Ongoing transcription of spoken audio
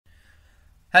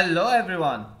Hello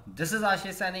everyone, this is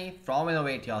Ashish Sani from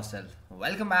Innovate Yourself.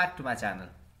 Welcome back to my channel.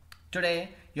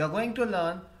 Today you are going to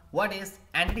learn what is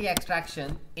entity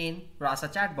extraction in Rasa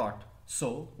Chatbot.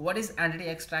 So what is entity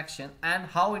extraction and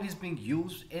how it is being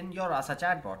used in your Rasa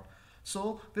Chatbot.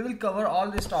 So we will cover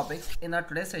all these topics in our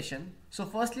today's session. So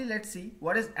firstly let's see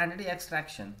what is entity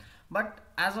extraction. But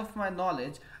as of my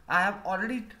knowledge, I have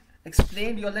already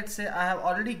explained you, let's say I have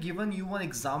already given you one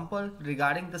example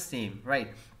regarding the same, right?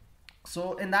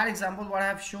 So in that example what I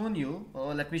have shown you,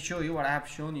 let me show you what I have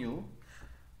shown you.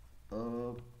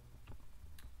 uh,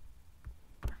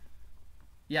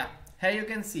 yeah, here you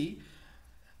can see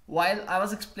while I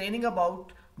was explaining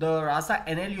about the Rasa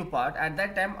NLU part, at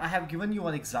that time I have given you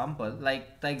an example.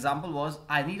 Like the example was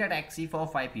I need a taxi for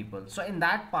 5 people. So in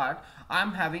that part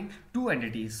I'm having two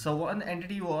entities. So one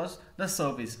entity was the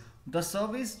service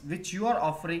which you are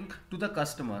offering to the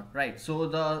customer, right? So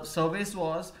the service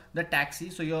was the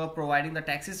taxi, so you are providing the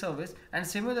taxi service, and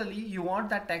similarly you want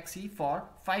that taxi for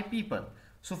 5 people.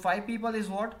 So 5 people is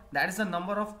what? That is the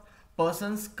number of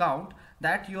persons count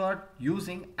that you are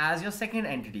using as your second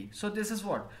entity. So this is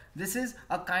what? This is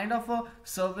a kind of a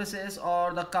services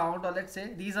or the count, or let's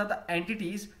say these are the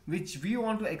entities which we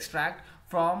want to extract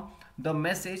from the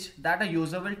message that a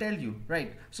user will tell you,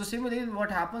 right? So similarly what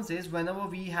happens is whenever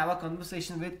we have a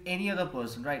conversation with any other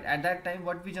person, right, at that time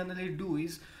what we generally do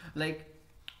is like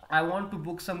I want to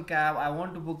book some cab, I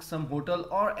want to book some hotel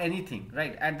or anything,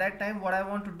 right? At that time what I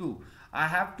want to do, I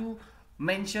have to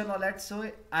mention, or let's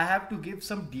say I have to give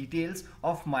some details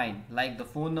of mine, like the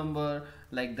phone number,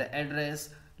 like the address,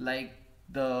 like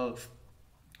the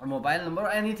mobile number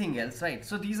or anything else, right?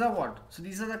 So these are what? So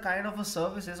these are the kind of a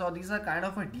services, or these are kind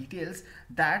of a details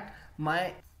that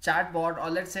my chatbot, or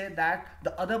let's say that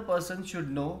the other person should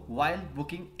know while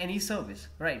booking any service,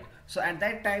 right? So at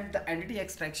that time the entity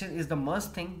extraction is the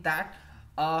must thing that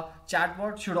a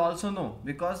chatbot should also know,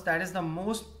 because that is the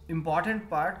most important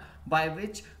part by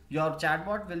which your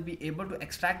chatbot will be able to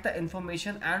extract the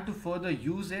information and to further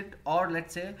use it, or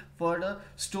let's say further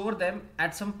store them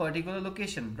at some particular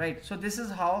location, right? So this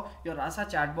is how your Rasa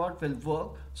chatbot will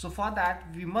work. So for that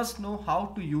we must know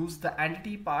how to use the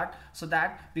entity part so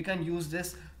that we can use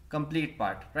this complete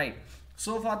part, right?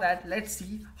 So for that let's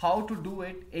see how to do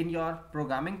it in your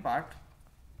programming part.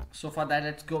 So for that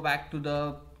let's go back to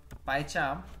the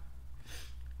PyCharm.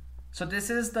 So this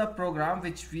is the program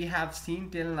which we have seen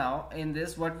till now. In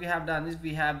this what we have done is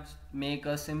we have make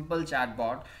a simple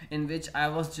chatbot in which I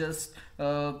was just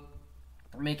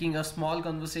making a small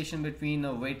conversation between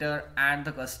a waiter and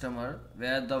the customer,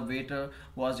 where the waiter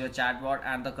was your chatbot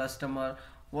and the customer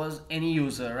was any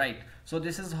user, right? So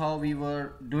this is how we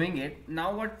were doing it.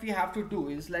 Now what we have to do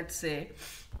is, let's say,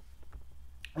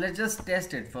 let's just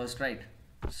test it first, right?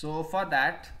 So for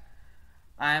that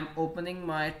I am opening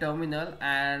my terminal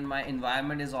and my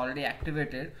environment is already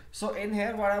activated. So in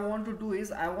here what I want to do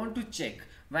is I want to check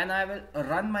when I will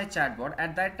run my chatbot,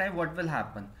 at that time what will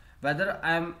happen, whether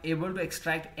I am able to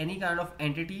extract any kind of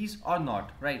entities or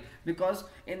not, right? Because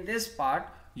in this part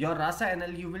your Rasa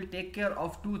NLU will take care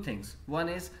of two things. One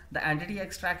is the entity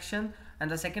extraction and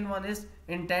the second one is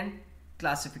intent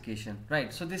classification,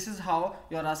 right? So this is how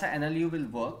your Rasa NLU will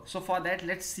work. So for that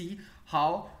let's see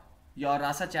how your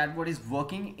Rasa chatbot is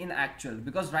working in actual,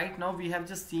 because right now we have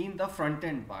just seen the front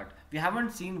end part, we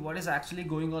haven't seen what is actually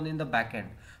going on in the back end.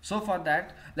 So for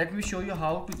that let me show you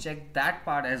how to check that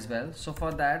part as well. So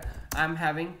for that I'm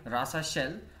having Rasa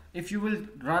shell. If you will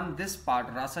run this part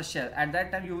Rasa shell, at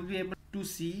that time you will be able to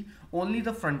see only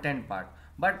the front end part,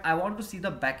 but I want to see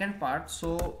the back end part.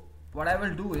 So what I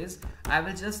will do is I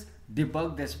will just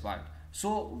debug this part.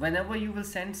 So whenever you will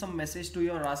send some message to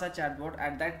your Rasa chatbot,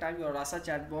 at that time your Rasa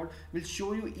chatbot will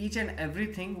show you each and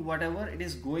everything whatever it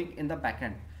is going in the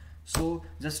backend. So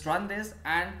just run this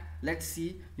and let's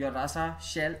see your Rasa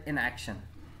shell in action.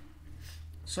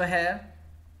 So here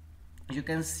you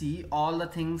can see all the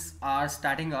things are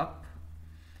starting up.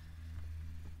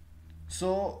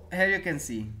 So here you can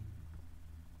see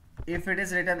if it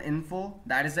is written info,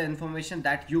 that is the information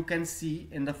that you can see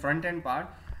in the front end part.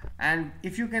 And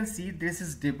if you can see this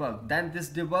is debug, then this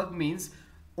debug means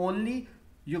only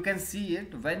you can see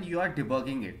it when you are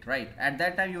debugging it, right? At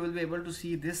that time you will be able to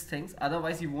see these things,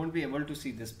 otherwise you won't be able to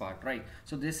see this part, right?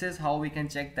 So this is how we can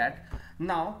check that.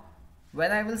 Now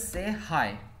when I will say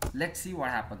hi, let's see what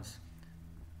happens.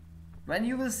 When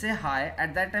you will say hi,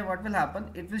 at that time what will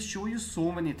happen, it will show you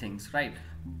so many things, right?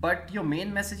 But your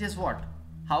main message is what?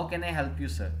 How can I help you,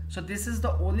 sir? So this is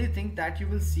the only thing that you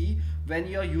will see when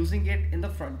you are using it in the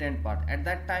front end part. At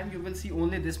that time you will see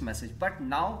only this message, but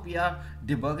now we are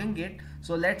debugging it.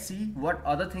 So let's see what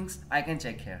other things I can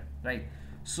check here, right?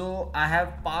 So I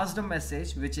have passed a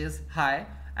message which is hi,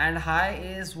 and hi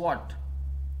is what,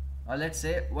 or let's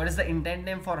say what is the intent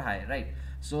name for hi, right?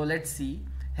 So let's see,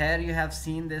 here you have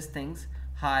seen these things,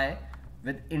 hi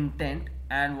with intent,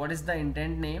 and what is the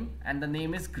intent name, and the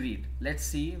name is greet. Let's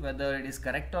see whether it is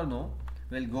correct or no.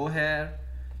 We'll go here,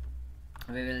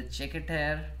 we will check it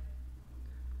here.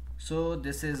 So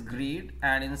this is greet,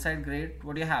 and inside greet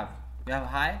what do you have? You have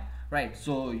hi, right?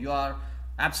 So you are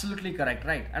absolutely correct,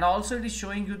 right? And also it is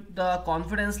showing you the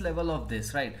confidence level of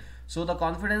this, right? So the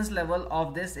confidence level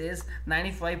of this is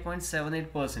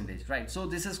 95.78 percentage, right? So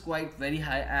this is quite very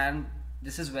high, and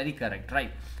this is very correct,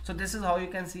 right? So this is how you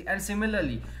can see. And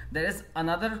similarly there is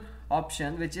another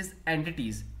option which is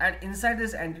entities, and inside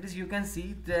this entities you can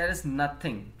see there is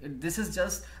nothing. This is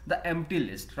just the empty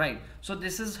list, right? So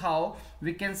this is how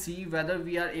we can see whether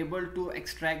we are able to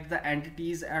extract the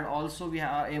entities, and also we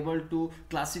are able to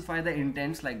classify the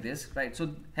intents like this, right?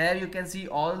 So here you can see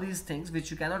all these things which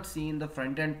you cannot see in the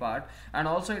front end part, and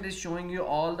also it is showing you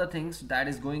all the things that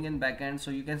is going in back end.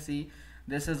 So you can see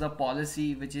this is a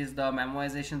policy which is the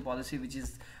memoization policy which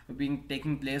is being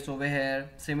taking place over here.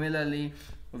 Similarly,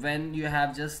 when you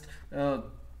have just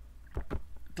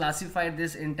classified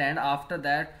this intent, after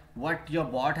that what your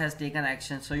bot has taken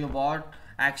action. So your bot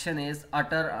action is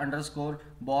utter underscore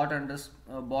bot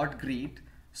bot greet.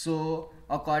 So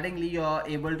accordingly you are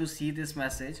able to see this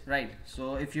message, right?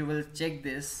 So if you will check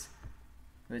this,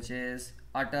 which is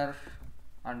utter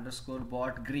underscore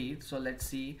bot greet, so let's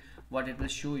see what it will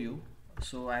show you.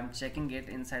 So I'm checking it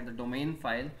inside the domain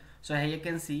file. So here you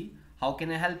can see how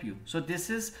can I help you. So this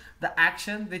is the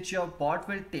action which your bot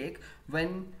will take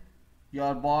when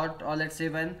your bot, or let's say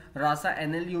when Rasa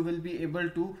NLU will be able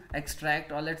to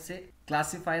extract, or let's say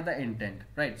classify the intent,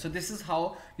 right? So this is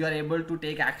how you are able to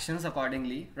take actions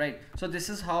accordingly, right? So this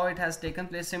is how it has taken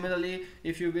place. Similarly,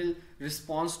 if you will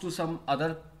respond to some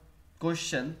other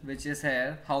question which is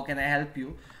here, how can I help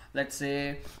you? Let's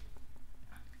say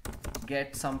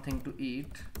get something to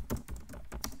eat.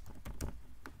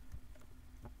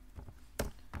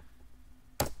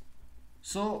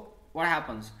 So what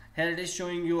happens here? It is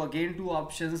showing you again two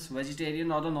options,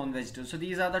 vegetarian or the non-vegetarian. So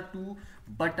these are the two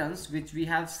buttons which we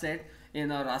have set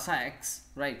in a Rasa X,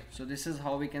 right? So this is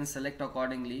how we can select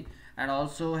accordingly. And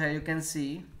also here you can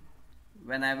see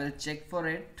when I will check for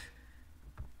it,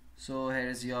 so here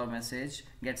is your message,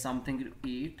 get something to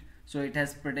eat. So it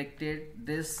has predicted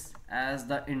this as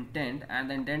the intent, and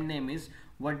the intent name is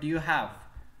what do you have.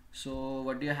 So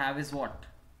what do you have is what,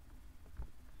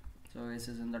 so this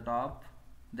is in the top,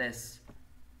 this,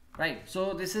 right?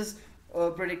 So this is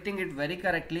predicting it very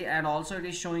correctly, and also it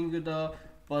is showing you the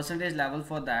percentage level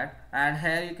for that. And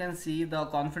here you can see the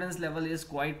confidence level is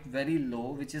quite very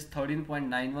low, which is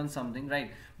 13.91 something,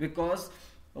 right? Because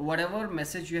whatever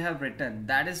message you have written,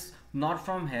 that is not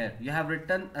from here. You have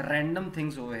written random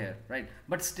things over here, right?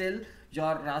 But still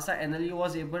your Rasa NLU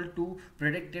was able to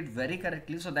predict it very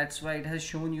correctly, so that's why it has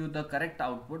shown you the correct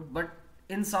output. But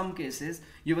in some cases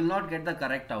you will not get the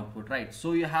correct output, right?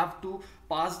 So you have to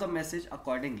pass the message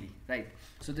accordingly, right?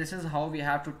 So this is how we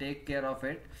have to take care of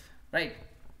it, right?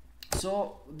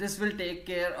 So this will take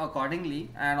care accordingly,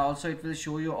 and also it will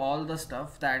show you all the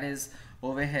stuff that is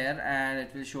over here, and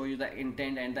it will show you the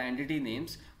intent and the entity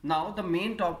names. Now the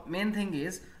main thing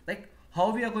is like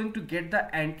how we are going to get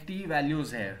the entity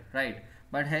values here, right?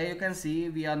 But here you can see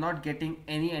we are not getting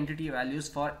any entity values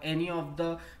for any of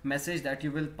the message that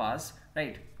you will pass,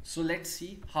 right? So let's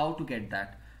see how to get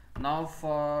that. Now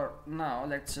for now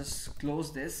let's just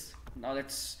close this. Now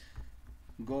let's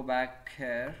go back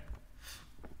here,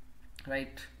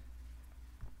 right?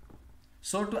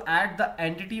 So to add the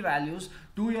entity values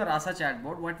to your Rasa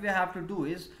chatbot, what we have to do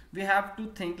is we have to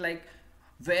think like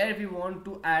where we want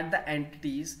to add the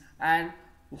entities and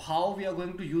how we are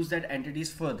going to use that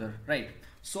entities further, right?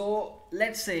 So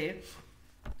let's say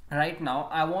right now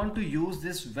I want to use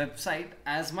this website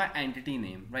as my entity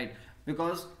name, right?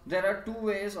 Because there are two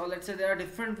ways, or let's say there are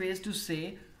different ways to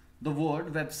say the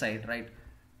word website, right?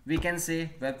 We can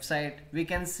say website, we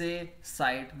can say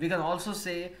site, we can also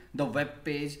say the web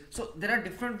page. So there are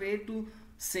different ways to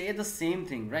say the same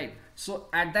thing, right? So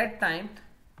at that time,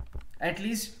 at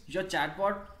least your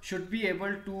chatbot should be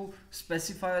able to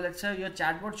specify, or let's say your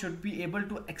chatbot should be able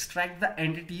to extract the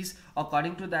entities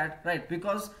according to that, right?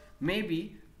 Because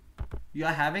maybe you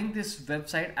are having this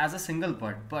website as a single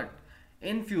word, but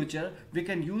in future we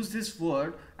can use this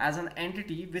word as an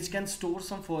entity which can store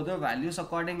some further values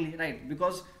accordingly, right?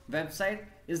 Because website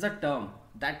is the term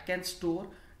that can store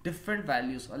different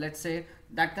values, or let's say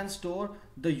that can store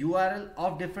the URL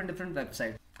of different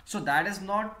websites. So that is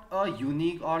not a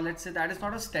unique, or let's say that is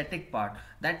not a static part.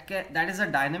 That is a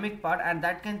dynamic part, and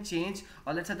that can change,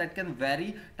 or let's say that can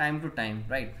vary time to time,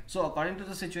 right? So according to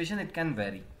the situation it can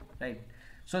vary, right?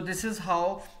 So this is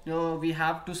how we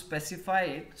have to specify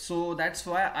it. So that's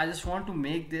why I just want to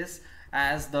make this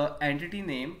as the entity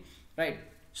name, right?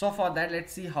 So for that,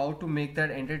 let's see how to make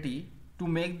that entity. To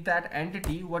make that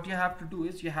entity, what you have to do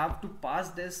is you have to pass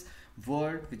this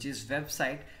word, which is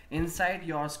website, inside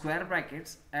your square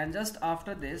brackets, and just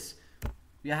after this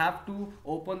you have to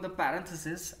open the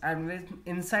parenthesis, and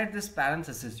inside this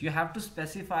parenthesis you have to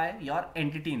specify your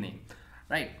entity name,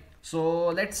 right? So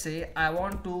let's say I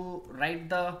want to write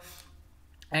the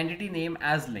entity name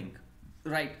as link,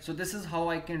 right? So this is how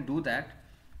I can do that.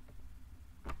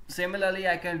 Similarly,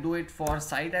 I can do it for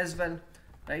site as well,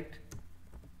 right?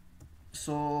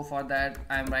 So for that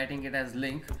I'm writing it as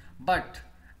link, but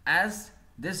as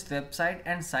this website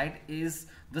and site is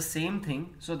the same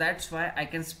thing, so that's why I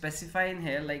can specify in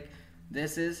here like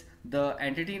this is the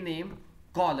entity name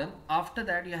colon. After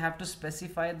that you have to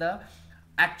specify the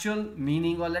actual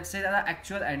meaning, or let's say the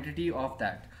actual entity of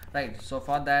that, right? So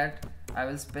for that I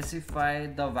will specify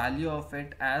the value of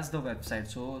it as the website.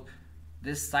 So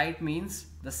this site means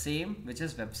the same which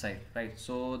is website, right?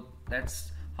 So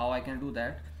that's how I can do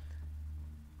that.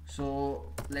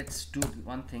 So let's do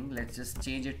one thing, let's just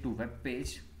change it to web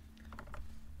page.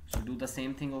 So do the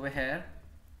same thing over here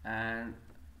and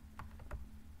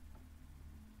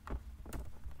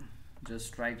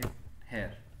just write it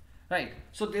here, right?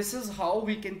 So this is how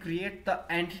we can create the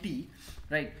entity,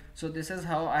 right? So this is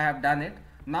how I have done it.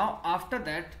 Now after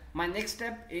that, my next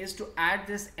step is to add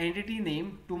this entity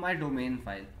name to my domain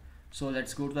file. So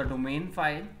let's go to the domain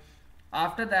file.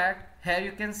 After that, here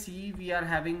you can see we are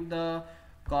having the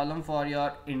column for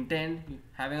your intent,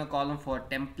 having a column for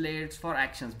templates, for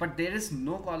actions, but there is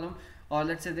no column, or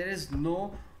let's say there is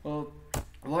no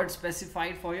word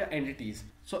specified for your entities.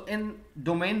 So in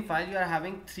domain file you are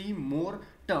having three more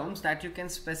terms that you can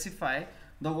specify.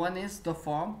 The one is the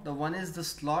form, the one is the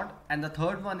slot, and the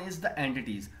third one is the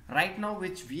entities. Right now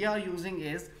which we are using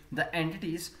is the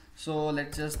entities. So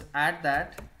let's just add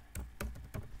that.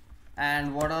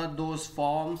 And what are those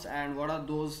forms and what are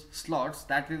those slots,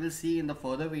 that we will see in the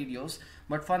further videos,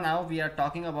 but for now we are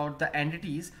talking about the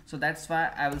entities. So that's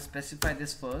why I will specify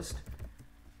this first.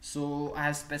 So I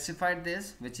have specified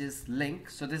this, which is link.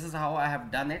 So this is how I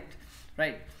have done it,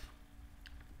 right?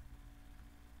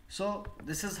 So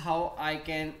this is how I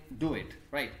can do it,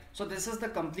 right? So this is the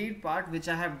complete part which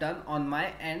I have done on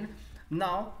my end.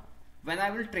 Now when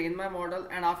I will train my model,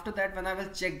 and after that when I will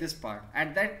check this part,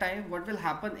 at that time what will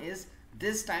happen is,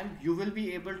 this time you will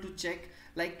be able to check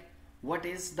like what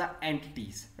is the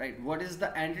entities, right? What is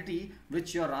the entity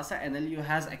which your Rasa NLU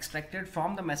has extracted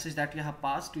from the message that you have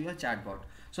passed to your chatbot.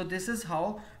 So this is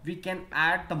how we can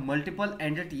add the multiple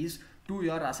entities to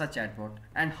your Rasa chatbot,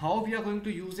 and how we are going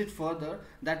to use it further,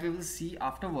 that we will see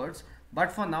afterwards.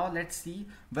 But for now, let's see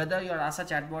whether your Rasa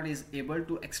chatbot is able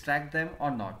to extract them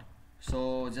or not.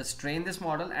 So just train this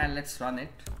model and let's run it.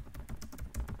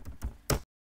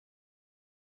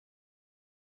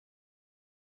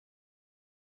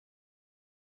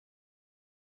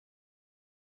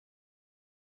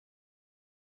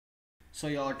 So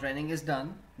your training is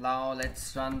done. Now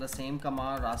let's run the same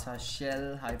command, rasa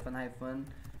shell --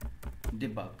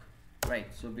 debug, right?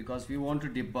 So because we want to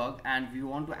debug and we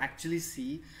want to actually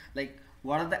see like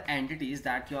what are the entities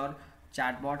that your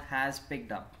chatbot has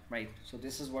picked up, right? So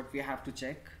this is what we have to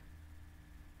check.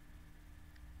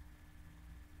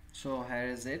 So here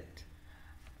is it.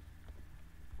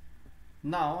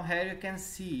 Now here you can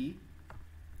see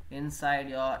inside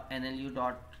your NLU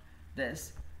dot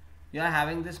this, you are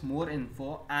having this more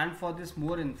info, and for this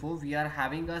more info we are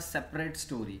having a separate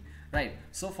story, right?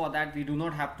 So for that we do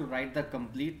not have to write the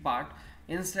complete part.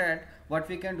 Instead what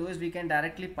we can do is we can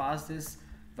directly pass this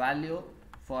value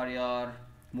for your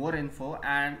more info,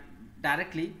 and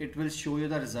directly it will show you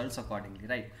the results accordingly,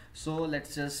 right? So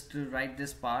let's just write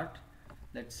this part.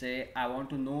 Let's say I want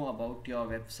to know about your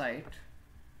website.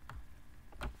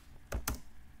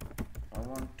 I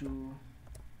want to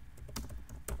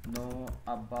know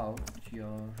about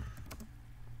your,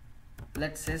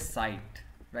 let's say, site,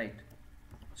 right?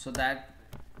 So that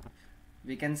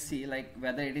we can see like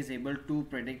whether it is able to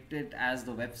predict it as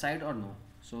the website or no.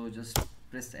 So just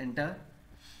press enter.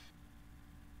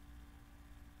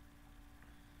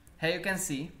 Here you can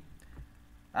see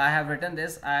I have written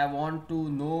this, I want to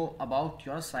know about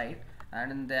your site,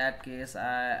 and in that case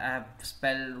I have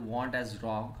spelled want as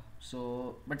wrong.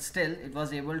 So but still it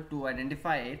was able to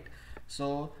identify it.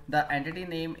 So the entity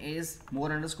name is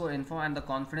more underscore info and the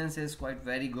confidence is quite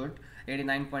very good,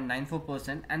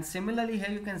 89.94%. And similarly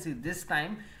here you can see this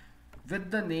time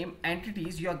with the name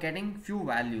entities you are getting few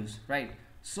values, right?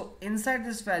 So inside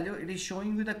this value it is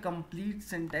showing you the complete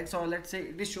syntax, or let's say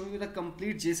it is showing you the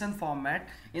complete JSON format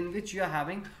in which you are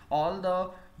having all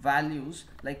the values,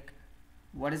 like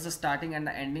what is the starting and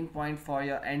the ending point for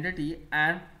your entity,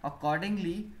 and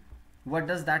accordingly what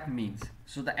does that means.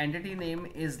 So the entity name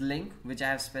is link, which I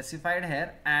have specified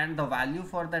here, and the value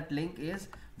for that link is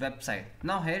website.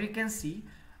 Now here you can see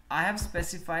I have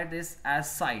specified this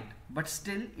as site, but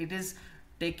still it is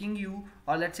taking you,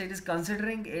 or let's say it is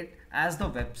considering it as the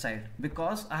website,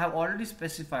 because I have already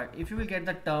specified if you will get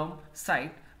the term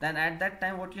site, then at that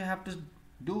time what you have to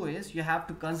do is you have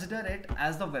to consider it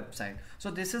as the website.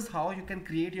 So this is how you can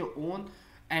create your own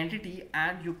entity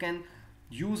and you can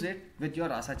use it with your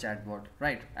Rasa chatbot,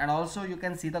 right? And also you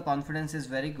can see the confidence is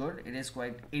very good. It is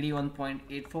quite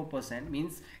 81.84%,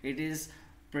 means it is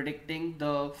predicting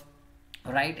the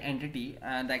right entity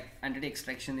and the entity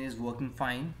extraction is working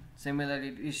fine. Similarly,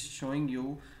 it is showing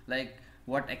you like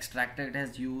what extractor it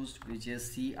has used, which is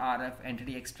CRF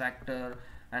entity extractor,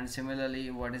 and similarly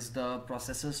what is the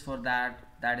processes for that,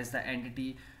 that is the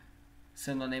entity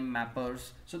synonym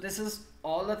mappers. So this is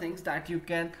all the things that you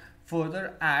can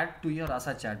further add to your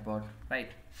Rasa chatbot,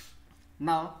 right?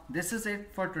 Now this is it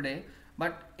for today,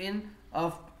 but in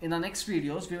the next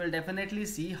videos we will definitely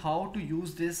see how to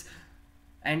use this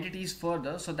entities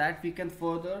further, so that we can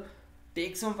further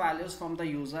take some values from the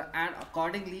user and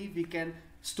accordingly we can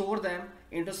store them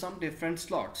into some different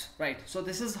slots, right? So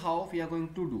this is how we are going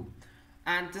to do.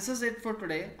 And this is it for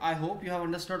today. I hope you have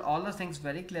understood all the things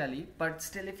very clearly, but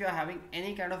still if you are having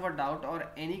any kind of a doubt or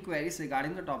any queries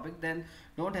regarding the topic, then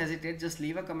don't hesitate, just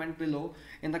leave a comment below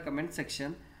in the comment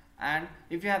section. And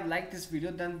if you have liked this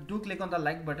video, then do click on the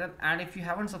like button, and if you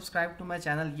haven't subscribed to my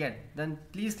channel yet, then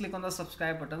please click on the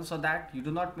subscribe button so that you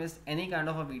do not miss any kind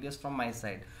of a videos from my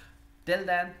side. Till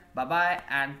then, bye bye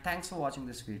and thanks for watching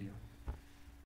this video.